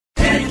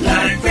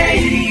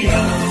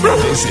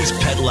This is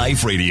Pet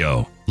Life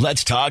Radio.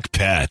 Let's talk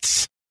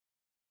pets.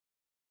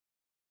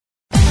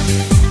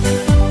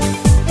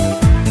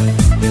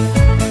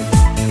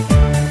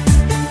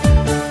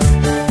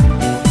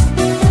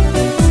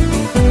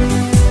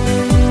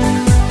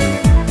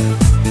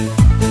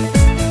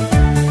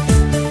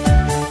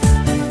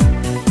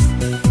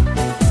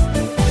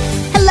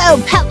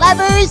 Hello, pet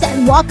lovers,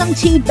 and welcome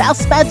to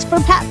Best Bets for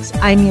Pets.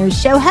 I'm your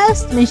show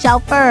host,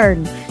 Michelle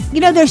Fern. You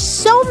know, there's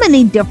so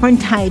many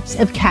different types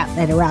of cat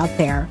litter out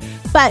there,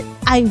 but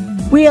I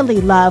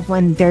really love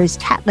when there's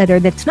cat litter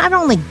that's not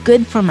only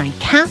good for my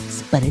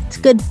cats, but it's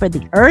good for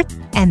the earth.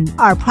 And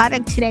our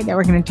product today that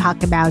we're going to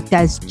talk about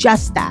does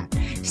just that.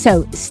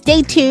 So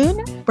stay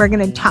tuned. We're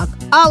going to talk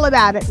all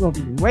about it. We'll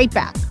be right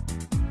back.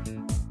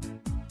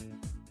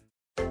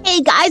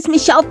 Hey guys,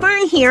 Michelle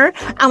Fern here.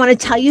 I want to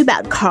tell you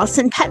about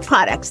Carlson Pet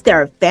Products.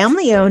 They're a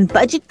family-owned,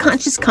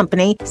 budget-conscious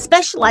company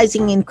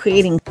specializing in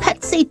creating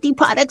pet safety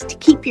products to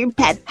keep your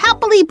pet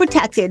happily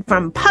protected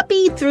from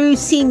puppy through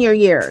senior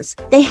years.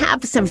 They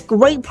have some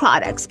great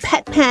products: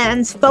 pet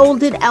pens,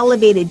 folded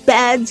elevated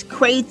beds,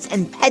 crates,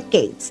 and pet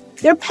gates.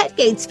 Their pet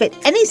gates fit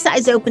any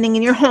size opening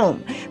in your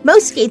home.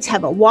 Most gates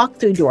have a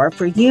walk-through door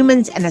for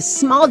humans and a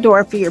small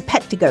door for your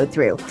pet to go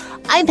through.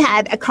 I've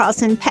had a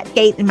Carlson pet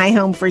gate in my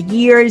home for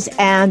years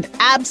and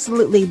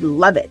absolutely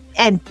love it.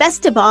 And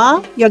best of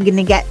all, you're going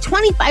to get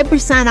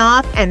 25%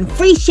 off and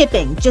free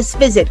shipping. Just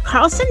visit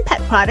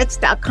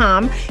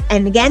carlsonpetproducts.com.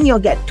 And again, you'll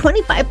get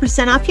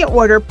 25% off your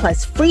order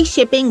plus free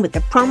shipping with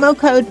the promo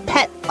code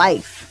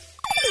PETLIFE.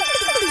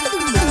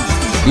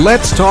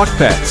 Let's Talk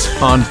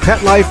Pets on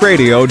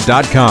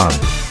PetLifeRadio.com.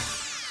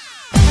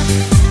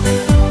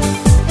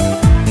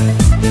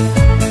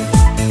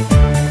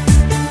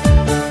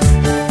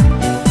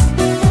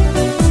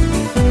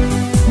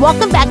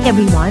 Welcome back,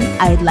 everyone.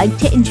 I'd like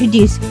to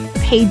introduce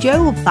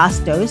Pedro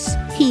Bastos.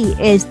 He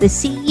is the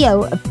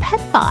CEO of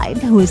Pet5,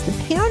 who is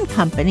the parent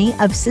company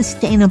of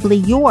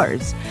Sustainably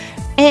Yours.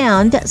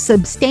 And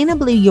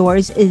Sustainably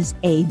Yours is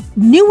a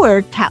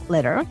newer cat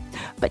litter.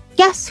 But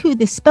guess who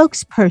the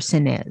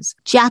spokesperson is?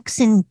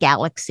 Jackson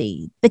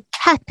Galaxy, the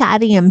cat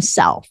daddy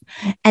himself.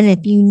 And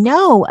if you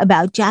know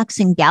about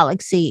Jackson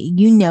Galaxy,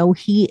 you know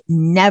he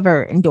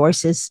never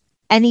endorses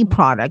any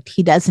product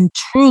he doesn't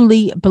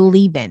truly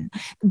believe in.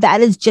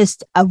 That is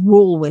just a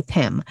rule with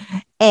him.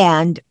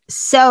 And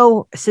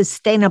so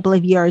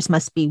Sustainably Yours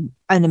must be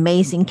an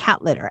amazing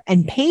cat litter.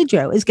 And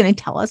Pedro is going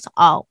to tell us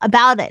all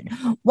about it.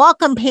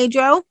 Welcome,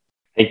 Pedro.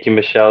 Thank you,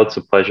 Michelle. It's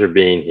a pleasure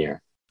being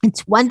here.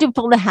 It's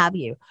wonderful to have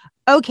you.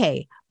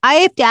 Okay, I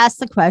have to ask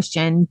the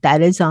question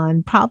that is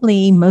on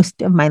probably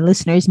most of my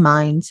listeners'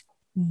 minds.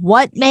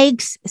 What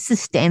makes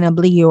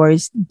Sustainably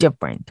Yours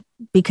different?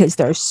 Because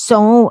there's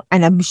so,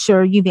 and I'm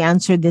sure you've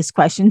answered this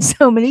question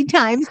so many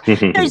times,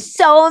 there's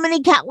so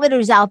many cat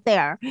litters out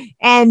there.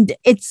 And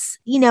it's,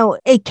 you know,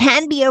 it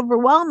can be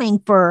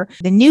overwhelming for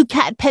the new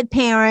cat pet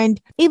parent,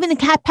 even a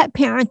cat pet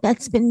parent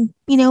that's been,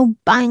 you know,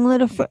 buying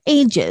litter for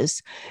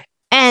ages.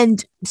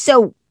 And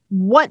so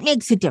what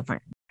makes it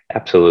different?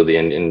 Absolutely.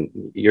 And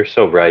you're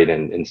so right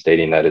in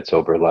stating that it's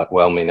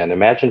overwhelming. And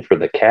imagine for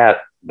the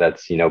cat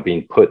that's, you know,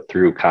 being put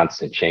through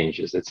constant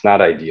changes. It's not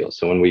ideal.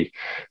 So when we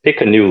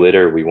pick a new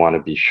litter, we want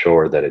to be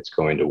sure that it's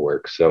going to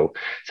work. So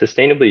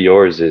Sustainably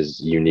Yours is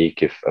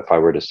unique. If I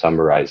were to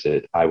summarize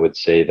it, I would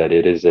say that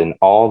it is an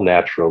all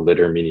natural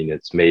litter, meaning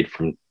it's made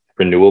from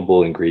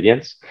renewable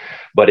ingredients,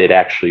 but it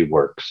actually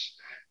works.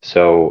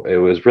 So it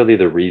was really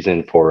the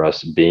reason for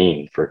us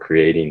for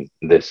creating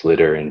this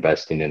litter,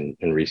 investing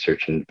in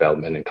research and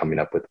development and coming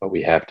up with what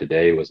we have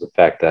today was the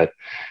fact that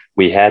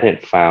we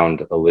hadn't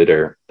found a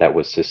litter that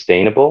was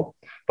sustainable,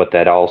 but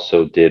that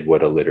also did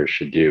what a litter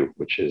should do,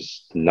 which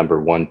is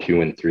number 1,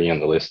 2, and 3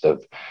 on the list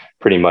of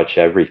pretty much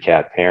every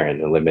cat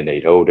parent: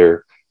 eliminate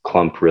odor,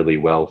 clump really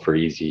well for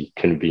easy,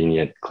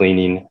 convenient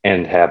cleaning,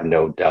 and have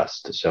no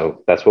dust.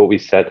 So that's what we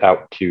set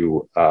out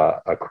to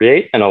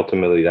create, and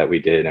ultimately that we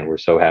did. And we're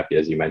so happy,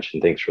 as you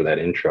mentioned, thanks for that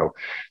intro,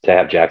 to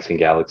have Jackson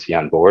Galaxy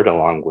on board,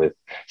 along with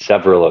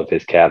several of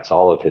his cats,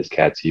 all of his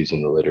cats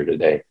using the litter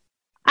today.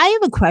 I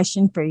have a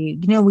question for you.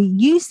 You know, we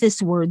use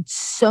this word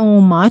so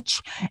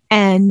much,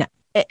 and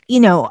you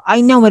know, I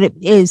know what it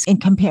is in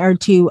compared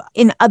to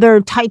in other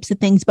types of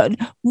things, but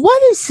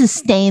what is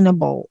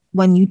sustainable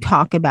when you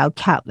talk about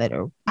cat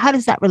litter? How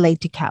does that relate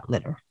to cat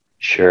litter?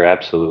 Sure,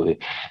 absolutely.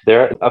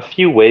 There are a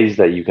few ways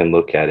that you can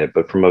look at it,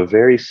 but from a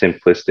very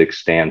simplistic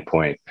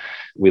standpoint,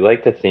 we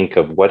like to think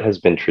of what has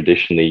been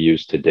traditionally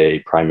used today,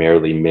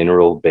 primarily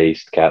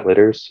mineral-based cat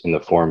litters in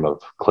the form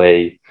of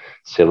clay,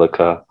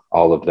 silica,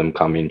 all of them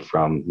coming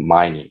from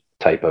mining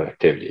type of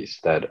activities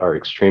that are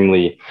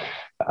extremely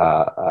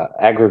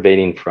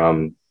aggravating,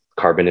 from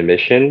carbon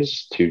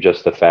emissions to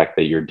just the fact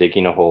that you're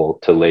digging a hole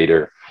to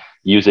later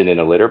use it in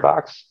a litter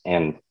box.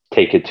 And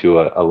take it to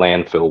a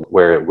landfill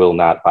where it will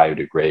not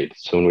biodegrade.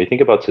 So when we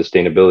think about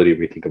sustainability,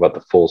 we think about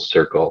the full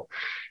circle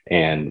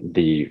and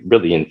the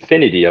really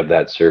infinity of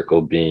that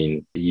circle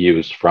being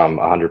used from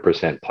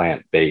 100%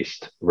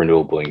 plant-based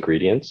renewable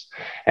ingredients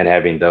and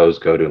having those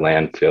go to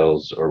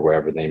landfills or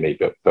wherever they may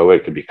go.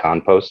 It could be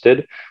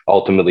composted,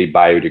 ultimately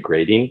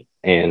biodegrading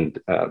and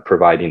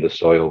providing the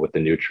soil with the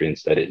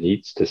nutrients that it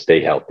needs to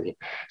stay healthy.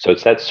 So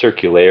it's that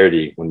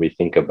circularity when we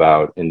think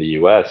about in the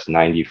US,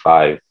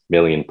 95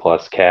 million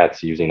plus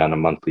cats using on a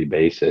monthly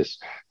basis,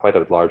 quite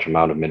a large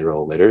amount of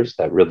mineral litters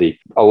that really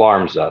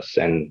alarms us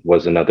and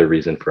was another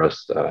reason for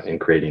us in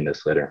creating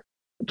this litter.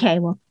 Okay,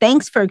 well,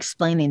 thanks for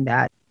explaining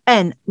that.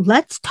 And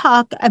let's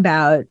talk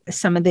about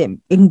some of the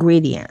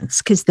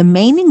ingredients, because the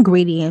main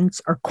ingredients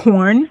are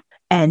corn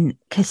and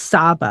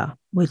cassava,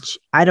 which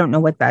I don't know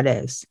what that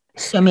is.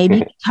 So maybe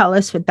you can tell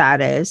us what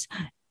that is.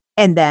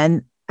 And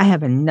then I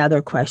have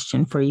another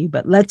question for you,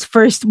 but let's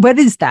first, what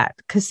is that,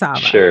 cassava?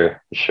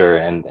 Sure.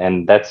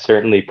 And that's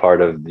certainly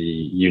part of the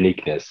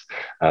uniqueness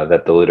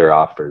that the litter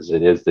offers.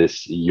 It is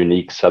this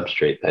unique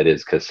substrate that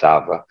is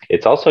cassava.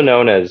 It's also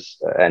known as,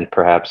 and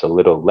perhaps a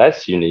little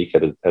less unique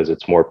as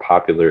it's more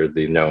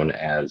popularly known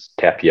as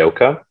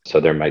tapioca.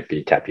 So there might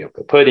be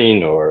tapioca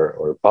pudding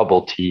or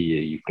bubble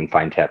tea. You can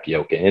find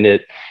tapioca in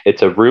it.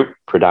 It's a root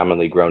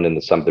predominantly grown in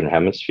the Southern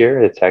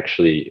Hemisphere. It's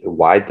actually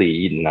widely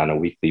eaten on a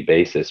weekly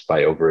basis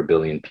by over 1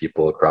 billion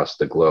people across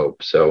the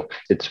globe. So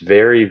it's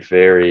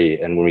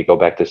very, and when we go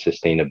back to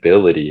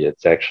sustainability,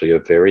 it's actually a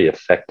very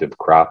effective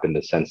crop in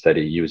the sense that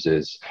it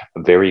uses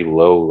very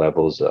low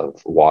levels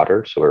of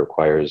water. So it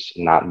requires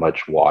not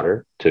much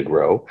water to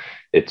grow.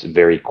 It's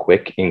very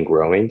quick in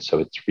growing. So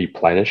it's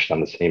replenished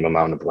on the same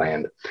amount of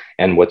land.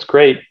 And what's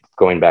great,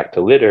 going back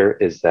to litter,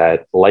 is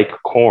that like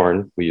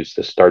corn, we use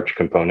the starch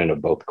component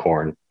of both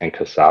corn and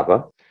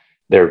cassava.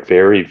 They're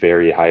very,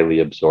 very highly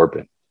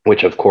absorbent,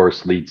 which of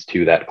course leads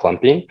to that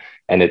clumping.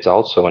 And it's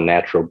also a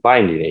natural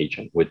binding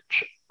agent,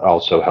 which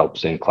also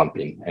helps in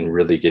clumping and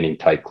really getting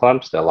tight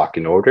clumps that lock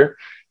in order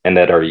and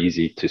that are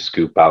easy to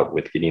scoop out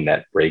with getting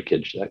that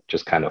breakage that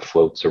just kind of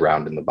floats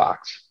around in the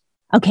box.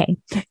 Okay.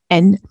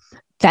 And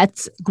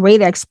that's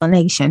great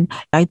explanation.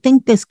 I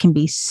think this can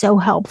be so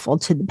helpful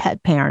to the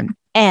pet parent.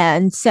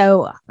 And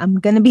so I'm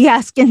going to be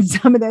asking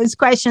some of those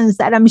questions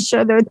that I'm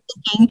sure they're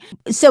thinking.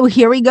 So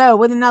here we go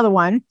with another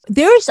one.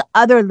 There's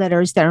other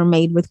litters that are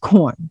made with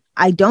corn.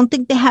 I don't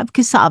think they have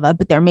cassava,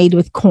 but they're made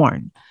with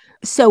corn.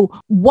 So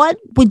what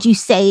would you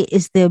say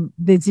is the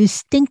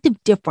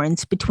distinctive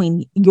difference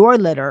between your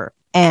litter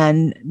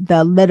and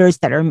the litters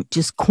that are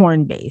just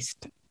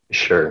corn-based?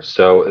 Sure.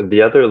 So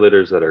the other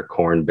litters that are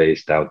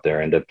corn-based out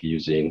there end up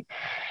using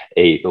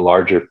a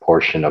larger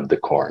portion of the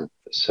corn.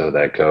 So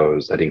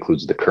that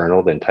includes the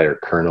kernel, the entire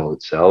kernel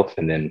itself,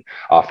 and then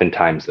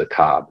oftentimes the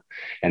cob.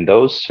 And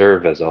those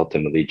serve as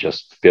ultimately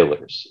just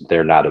fillers.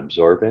 They're not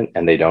absorbent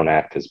and they don't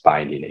act as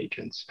binding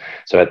agents.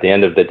 So at the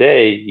end of the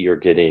day, you're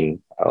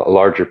getting a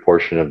larger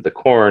portion of the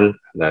corn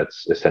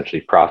that's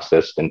essentially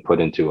processed and put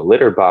into a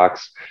litter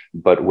box,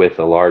 but with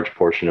a large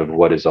portion of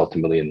what is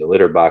ultimately in the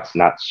litter box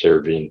not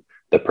serving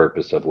the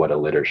purpose of what a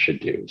litter should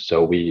do.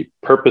 So we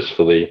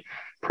purposefully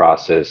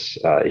process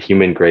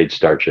human grade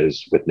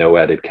starches with no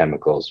added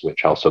chemicals,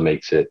 which also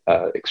makes it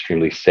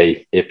extremely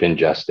safe if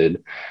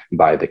ingested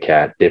by the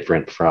cat,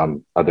 different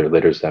from other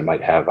litters that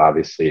might have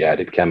obviously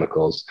added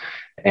chemicals.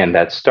 And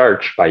that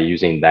starch, by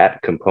using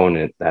that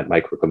component, that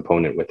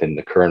microcomponent within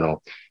the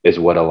kernel, is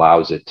what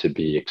allows it to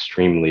be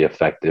extremely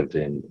effective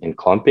in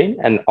clumping.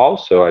 And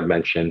also, I'd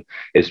mention,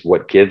 is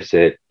what gives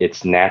it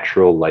its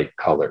natural light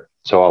color.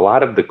 So a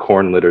lot of the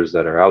corn litters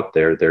that are out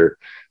there, they're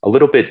a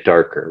little bit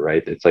darker,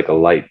 right? It's like a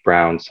light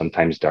brown,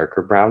 sometimes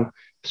darker brown.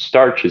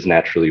 Starch is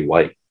naturally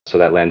white. So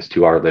that lends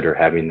to our litter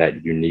having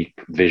that unique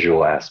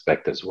visual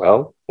aspect as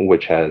well,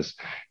 which has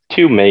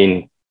two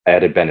main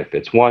added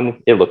benefits.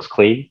 One, it looks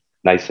clean,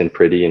 nice and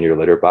pretty in your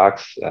litter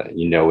box.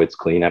 You know it's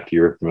clean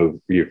after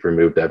you've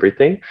removed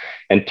everything.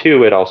 And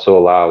two, it also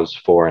allows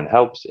for and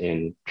helps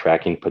in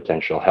tracking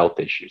potential health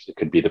issues. It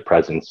could be the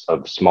presence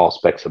of small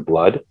specks of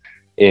blood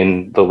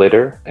in the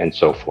litter and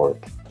so forth.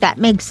 That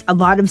makes a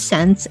lot of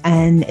sense,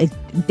 and it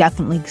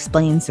definitely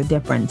explains the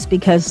difference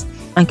because,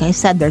 like I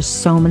said, there's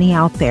so many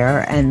out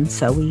there, and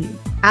so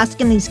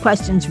asking these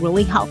questions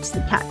really helps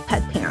the pet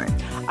parent.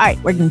 All right,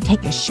 we're going to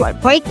take a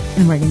short break,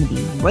 and we're going to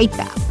be right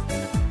back.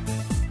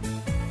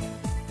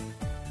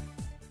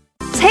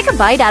 Take a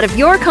bite out of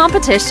your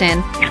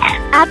competition.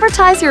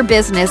 Advertise your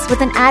business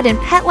with an ad in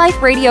Pet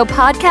Life Radio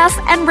podcasts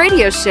and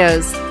radio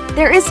shows.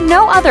 There is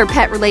no other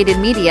pet-related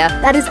media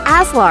that is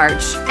as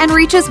large and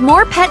reaches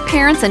more pet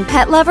parents and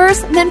pet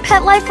lovers than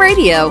Pet Life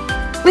Radio.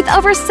 With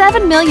over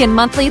 7 million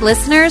monthly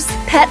listeners,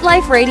 Pet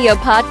Life Radio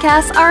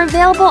podcasts are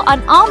available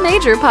on all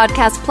major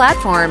podcast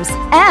platforms,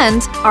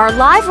 and our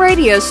live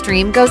radio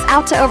stream goes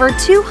out to over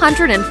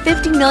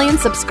 250 million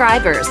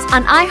subscribers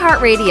on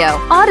iHeartRadio,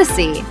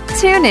 Odyssey,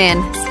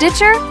 TuneIn,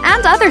 Stitcher,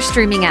 and other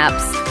streaming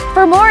apps.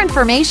 For more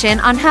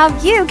information on how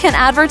you can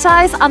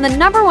advertise on the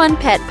 #1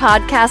 pet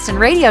podcast and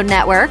radio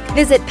network,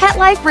 visit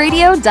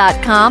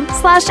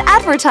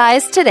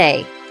PetLifeRadio.com/advertise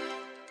today.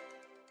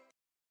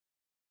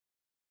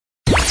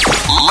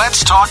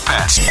 Let's Talk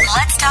Pets.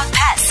 Let's Talk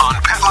Pets On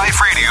Pet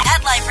Life Radio.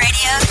 Pet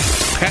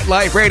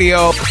Life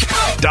Radio.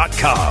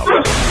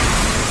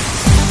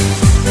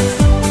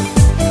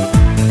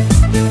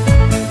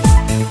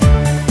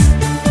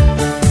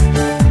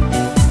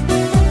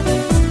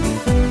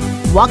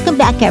 Welcome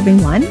back,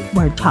 everyone.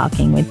 We're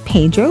talking with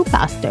Pedro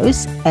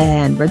Bastos,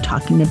 and we're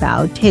talking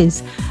about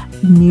his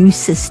new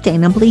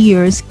Sustainably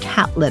Yours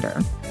cat litter.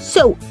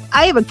 So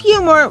I have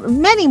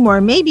many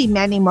more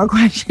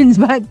questions,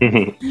 but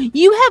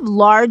you have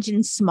large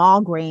and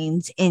small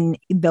grains in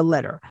the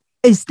litter.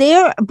 Is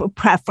there a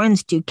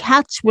preference? Do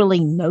cats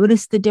really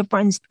notice the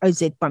difference? Or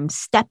is it from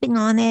stepping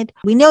on it?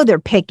 We know they're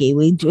picky.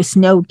 We just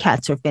know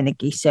cats are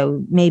finicky.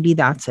 So maybe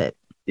that's it.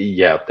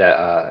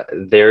 Yeah,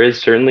 there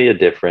is certainly a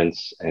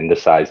difference in the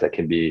size that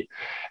can be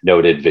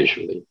noted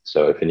visually.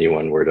 So if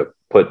anyone were to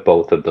put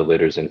both of the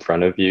litters in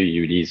front of you,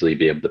 you'd easily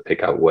be able to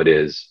pick out what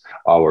is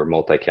our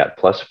Multicat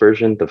Plus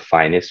version, the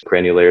finest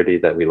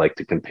granularity that we like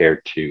to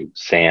compare to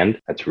sand.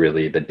 That's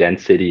really the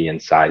density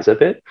and size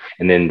of it.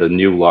 And then the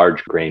new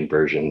large grain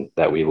version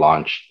that we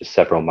launched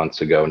several months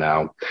ago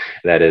now,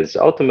 that is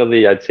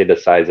ultimately, I'd say, the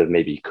size of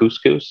maybe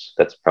couscous.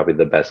 That's probably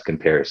the best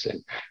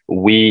comparison.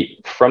 We,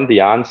 from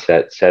the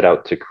onset, set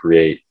out to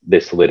create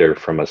this litter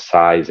from a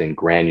size and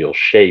granule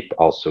shape,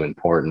 also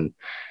important,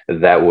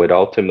 that would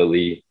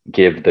ultimately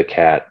give the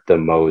cat the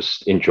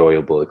most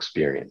enjoyable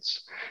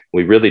experience.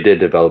 We really did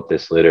develop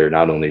this litter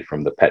not only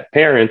from the pet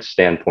parent's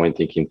standpoint,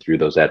 thinking through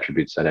those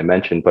attributes that I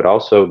mentioned, but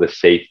also the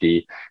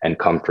safety and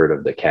comfort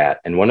of the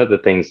cat. And one of the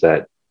things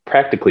that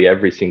practically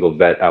every single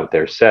vet out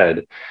there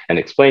said and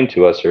explained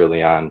to us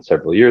early on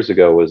several years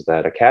ago was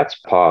that a cat's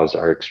paws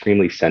are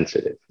extremely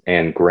sensitive,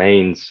 and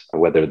grains,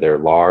 whether they're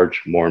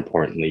large, more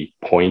importantly,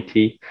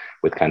 pointy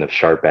with kind of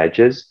sharp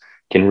edges,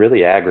 can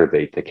really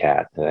aggravate the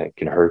cat. It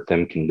can hurt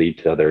them, can lead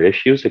to other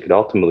issues. It could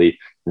ultimately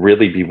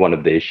really be one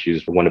of the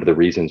issues, one of the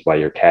reasons why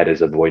your cat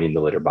is avoiding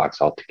the litter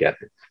box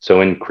altogether.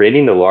 So in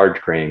creating the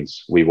large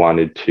grains, we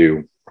wanted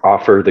to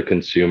offer the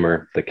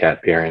consumer, the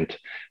cat parent,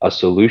 a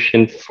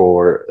solution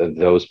for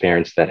those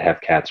parents that have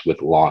cats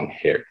with long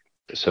hair.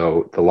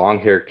 So the long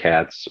hair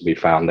cats, we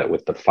found that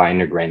with the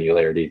finer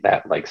granularity,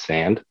 that like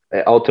sand,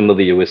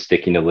 ultimately it was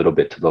sticking a little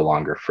bit to the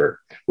longer fur.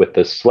 With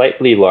the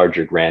slightly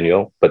larger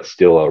granule, but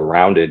still a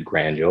rounded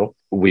granule,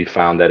 we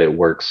found that it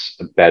works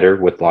better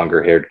with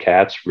longer haired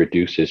cats,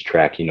 reduces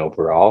tracking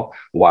overall,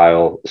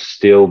 while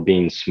still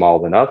being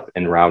small enough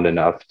and round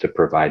enough to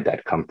provide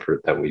that comfort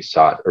that we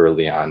sought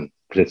early on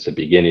since the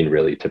beginning,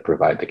 really, to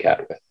provide the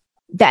cat with.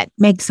 That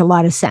makes a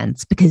lot of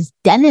sense because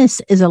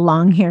Dennis is a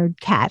long-haired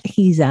cat.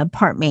 He's a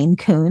part Maine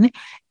Coon.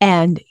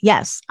 And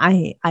yes,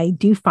 I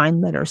do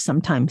find litter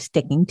sometimes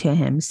sticking to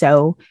him.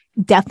 So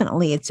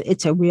definitely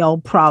it's a real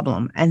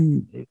problem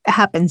and it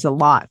happens a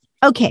lot.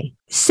 Okay,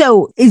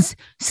 so is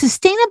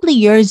Sustainably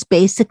Yours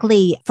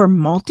basically for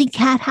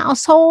multi-cat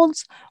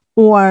households?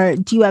 Or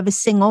do you have a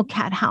single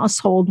cat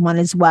household one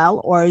as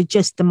well? Or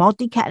just the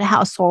multi-cat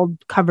household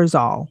covers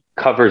all?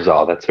 Covers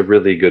all. That's a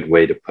really good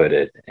way to put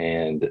it.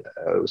 And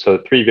so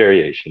 3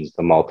 variations,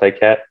 the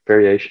multi-cat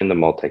variation, the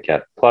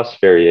multi-cat plus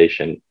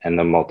variation, and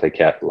the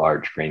multi-cat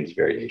large grains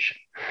variation.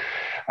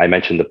 I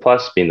mentioned the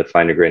plus being the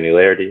finer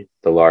granularity.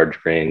 The large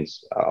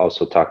grains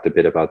also talked a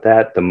bit about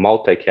that. The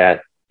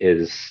multi-cat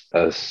is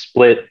a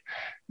split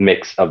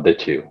mix of the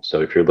two.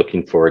 So if you're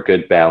looking for a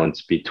good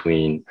balance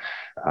between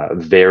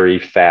very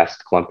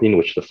fast clumping,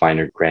 which the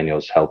finer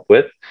granules help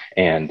with,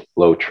 and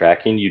low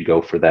tracking, you'd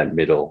go for that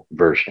middle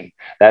version.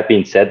 That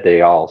being said, they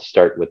all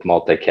start with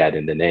multi-cat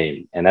in the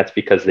name, and that's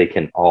because they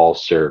can all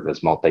serve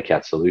as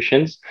multi-cat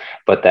solutions.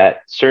 But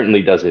that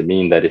certainly doesn't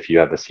mean that if you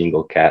have a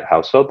single cat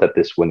household, that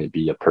this wouldn't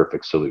be a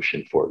perfect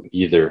solution for you.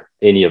 Either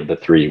any of the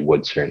 3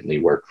 would certainly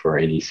work for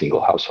any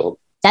single household.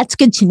 That's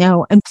good to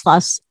know. And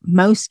plus,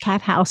 most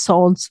cat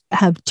households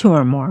have 2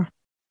 or more.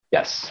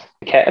 Yes.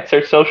 Cats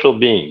are social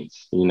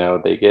beings. You know,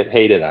 they get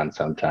hated on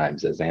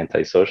sometimes as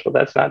antisocial.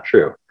 That's not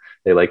true.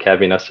 They like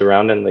having us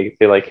around, and they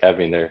like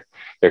having their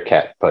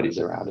cat buddies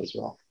around as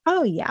well.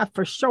 Oh, yeah,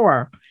 for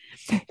sure.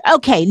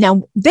 Okay.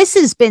 Now, this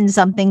has been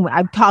something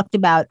I've talked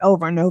about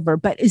over and over,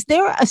 but is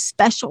there a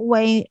special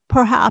way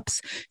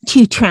perhaps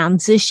to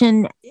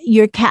transition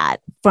your cat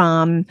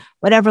from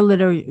whatever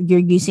litter you're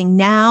using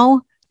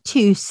now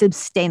to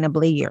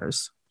Sustainably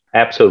Yours?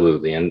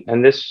 Absolutely.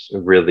 And this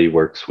really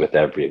works with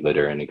every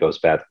litter. And it goes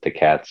back to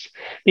cats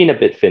being a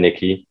bit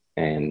finicky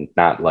and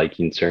not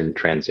liking certain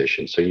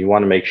transitions. So you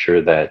want to make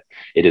sure that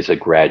it is a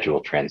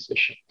gradual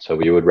transition. So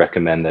we would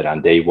recommend that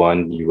on day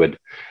 1, you would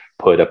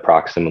put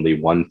approximately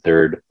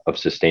 1/3 of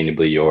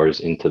Sustainably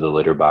Yours into the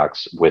litter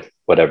box with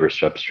whatever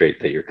substrate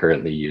that you're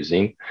currently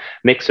using.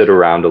 Mix it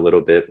around a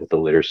little bit with a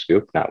litter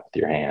scoop, not with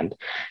your hand.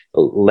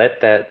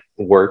 Let that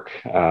work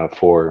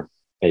for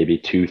maybe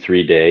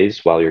 2-3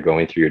 days while you're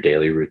going through your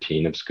daily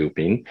routine of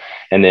scooping.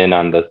 And then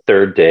on the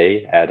 3rd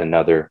day, add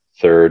another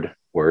 1/3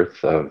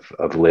 worth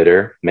of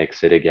litter,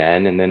 mix it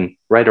again. And then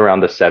right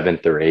around the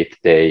 7th or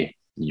 8th day,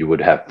 you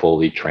would have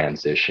fully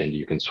transitioned.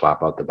 You can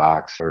swap out the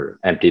box or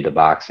empty the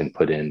box and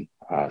put in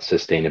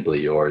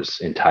Sustainably Yours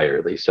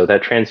entirely. So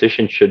that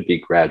transition should be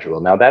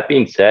gradual. Now, that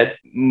being said,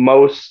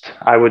 most,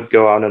 I would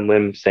go out on a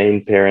limb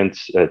saying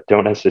parents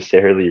don't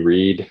necessarily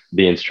read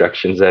the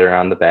instructions that are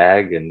on the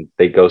bag, and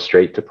they go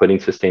straight to putting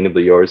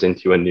Sustainably Yours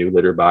into a new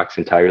litter box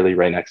entirely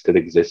right next to the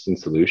existing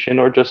solution,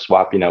 or just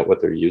swapping out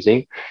what they're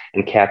using,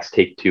 and cats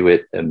take to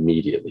it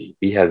immediately.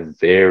 We have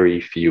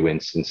very few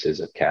instances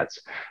of cats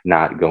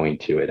not going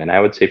to it. And I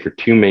would say for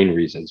two main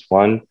reasons.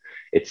 One,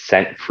 it's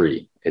scent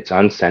free. It's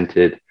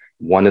unscented.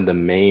 One of the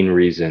main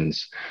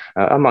reasons,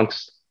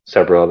 amongst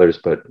several others,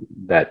 but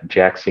that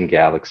Jackson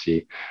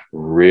Galaxy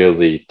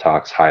really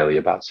talks highly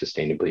about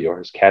Sustainably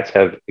Yours. Cats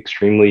have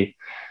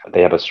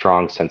they have a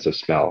strong sense of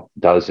smell,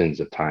 dozens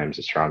of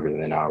times stronger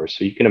than ours.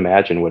 So you can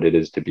imagine what it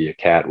is to be a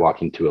cat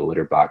walking to a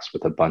litter box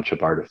with a bunch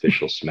of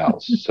artificial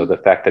smells. So the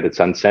fact that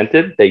it's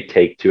unscented, they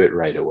take to it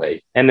right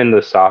away. And then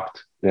the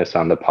softness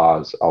on the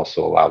paws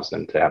also allows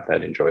them to have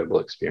that enjoyable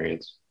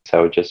experience. So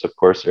I would just, of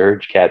course,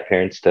 urge cat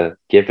parents to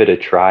give it a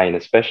try, and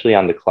especially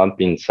on the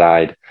clumping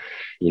side,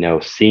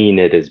 seeing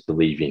it is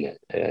believing it.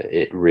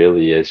 It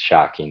really is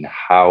shocking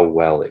how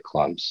well it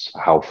clumps,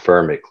 how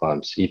firm it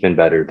clumps, even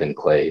better than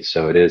clay.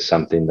 So it is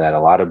something that a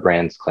lot of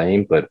brands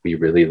claim, but we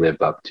really live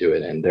up to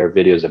it. And there are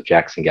videos of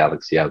Jackson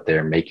Galaxy out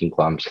there making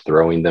clumps,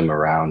 throwing them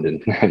around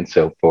and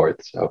so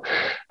forth. So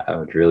I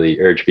would really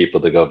urge people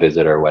to go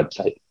visit our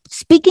website.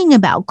 Speaking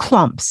about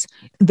clumps,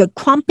 the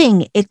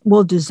clumping, it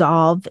will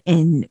dissolve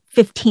in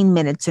 15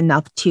 minutes,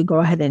 enough to go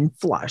ahead and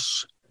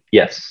flush.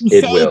 Yes,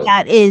 it will.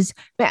 That is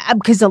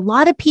because a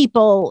lot of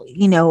people,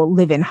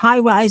 live in high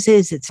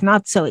rises. It's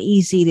not so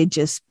easy to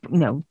just,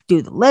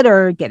 do the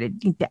litter,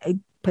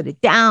 put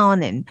it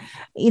down and,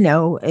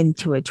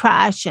 into a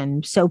trash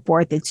and so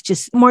forth. It's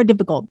just more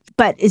difficult.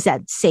 But is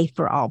that safe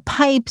for all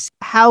pipes?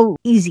 How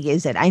easy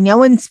is it? I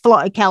know in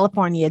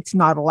California, it's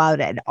not allowed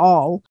at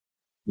all.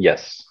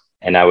 Yes.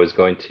 And I was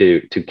going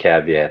to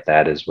caveat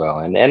that as well.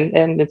 And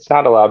it's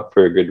not allowed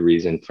for a good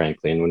reason,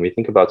 frankly. And when we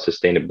think about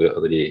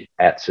sustainability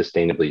at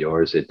Sustainably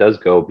Yours, it does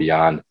go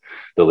beyond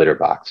the litter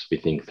box. We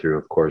think through,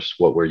 of course,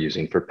 what we're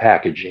using for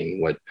packaging,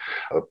 what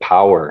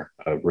power,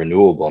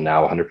 renewable,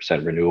 now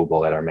 100%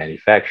 renewable at our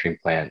manufacturing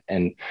plant.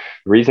 And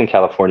the reason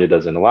California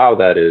doesn't allow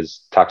that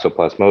is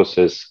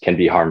toxoplasmosis can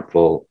be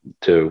harmful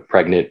to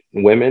pregnant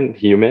women,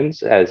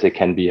 humans, as it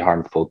can be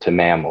harmful to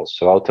mammals.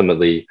 So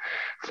ultimately,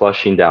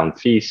 flushing down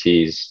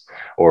feces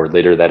or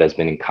litter that has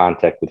been in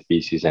contact with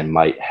feces and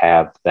might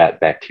have that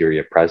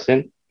bacteria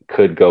present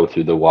could go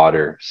through the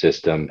water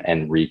system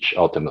and reach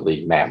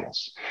ultimately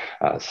mammals,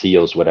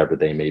 seals, whatever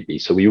they may be.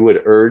 So we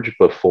would urge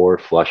before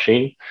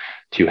flushing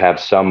to have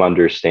some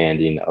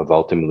understanding of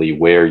ultimately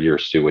where your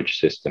sewage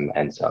system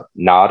ends up.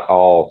 Not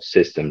all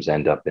systems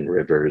end up in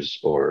rivers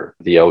or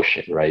the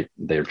ocean, right?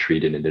 They're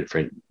treated in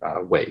different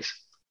ways.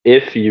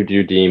 If you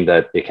do deem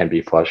that it can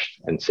be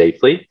flushed and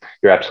safely,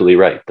 you're absolutely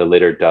right. The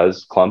litter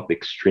does clump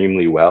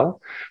extremely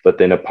well, but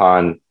then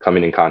upon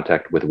coming in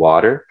contact with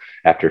water,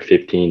 after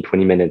 15,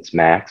 20 minutes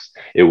max,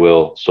 it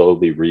will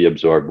slowly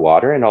reabsorb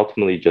water and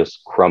ultimately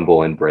just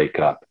crumble and break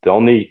up. The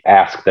only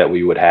ask that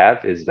we would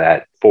have is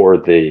that for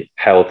the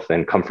health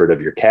and comfort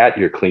of your cat,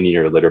 you're cleaning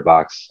your litter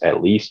box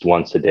at least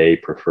once a day,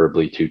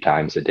 preferably 2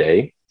 times a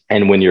day.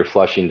 And when you're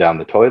flushing down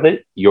the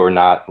toilet, you're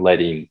not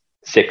letting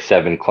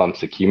 6-7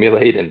 clumps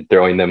accumulate and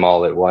throwing them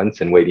all at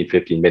once and waiting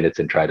 15 minutes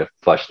and try to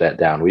flush that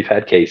down. We've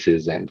had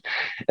cases and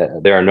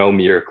there are no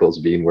miracles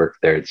being worked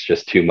there. It's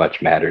just too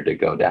much matter to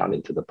go down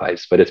into the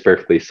pipes, but it's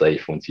perfectly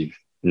safe once you've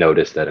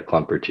noticed that a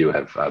clump or two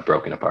have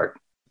broken apart.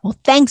 Well,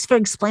 thanks for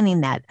explaining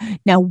that.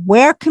 Now,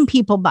 where can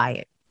people buy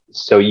it?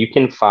 So you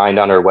can find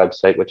on our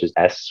website, which is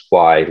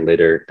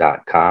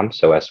sylitter.com.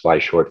 So SY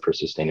short for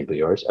Sustainably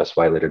Yours,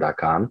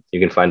 sylitter.com. You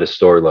can find a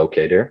store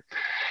locator.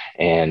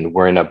 And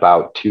we're in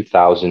about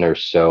 2,000 or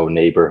so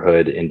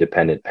neighborhood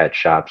independent pet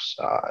shops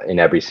in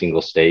every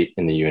single state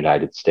in the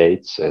United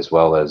States, as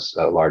well as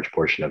a large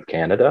portion of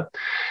Canada.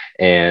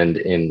 And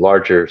in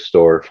larger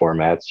store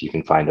formats, you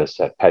can find us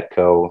at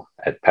Petco,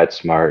 at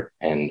PetSmart,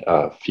 and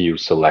a few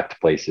select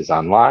places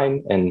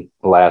online. And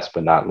last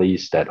but not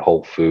least, at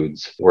Whole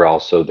Foods. We're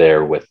also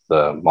there with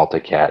the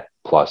Multicat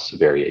Plus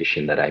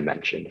variation that I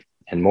mentioned,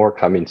 and more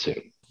coming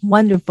soon.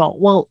 Wonderful.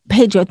 Well,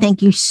 Pedro,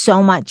 thank you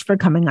so much for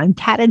coming on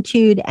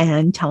Catitude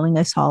and telling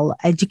us all,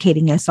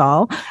 educating us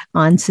all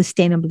on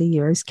Sustainably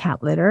Yours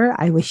cat litter.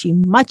 I wish you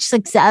much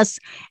success.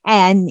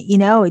 And,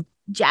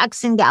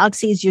 Jackson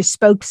Galaxy is your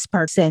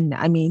spokesperson.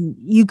 I mean,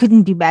 you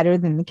couldn't do better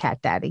than the cat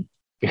daddy.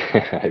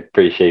 I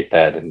appreciate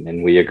that.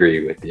 And we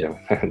agree with you.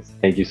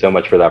 Thank you so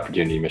much for the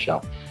opportunity,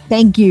 Michelle.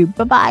 Thank you.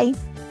 Bye-bye.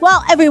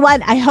 Well,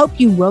 everyone, I hope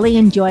you really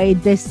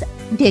enjoyed this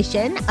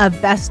edition of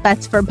Best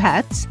Bets for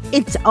Pets.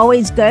 It's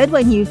always good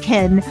when you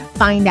can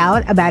find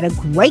out about a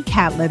great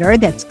cat litter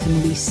that's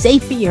going to be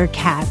safe for your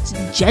cats,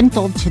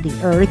 gentle to the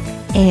earth,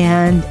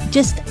 and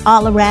just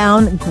all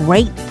around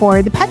great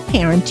for the pet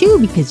parent too,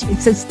 because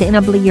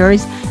Sustainably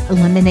Yours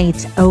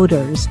eliminates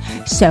odors.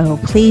 So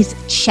please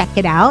check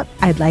it out.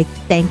 I'd like to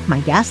thank my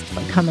guest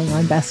for coming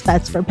on Best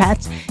Bets for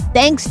Pets.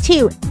 Thanks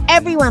to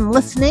everyone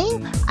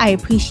listening. I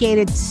appreciate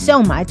it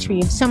so much. We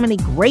have so many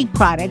great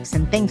products,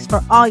 and thanks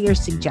for all your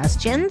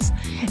suggestions.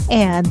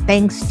 And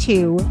thanks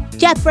to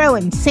Jethro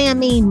and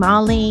Sammy,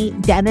 Molly,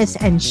 Dennis,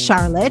 and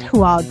Charlotte,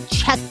 who all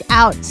checked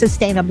out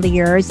Sustainably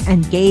Yours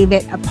and gave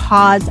it a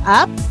paws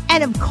up.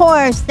 And of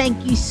course,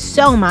 thank you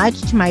so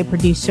much to my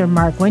producer,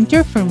 Mark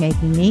Winter, for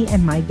making me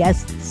and my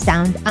guests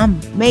sound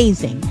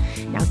amazing.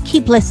 Now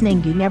keep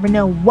listening. You never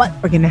know what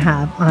we're going to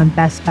have on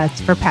Best Bets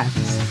for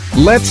Pets.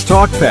 Let's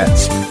Talk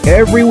Pets,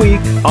 every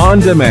week on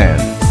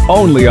demand,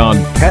 only on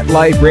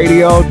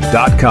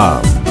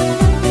PetLifeRadio.com.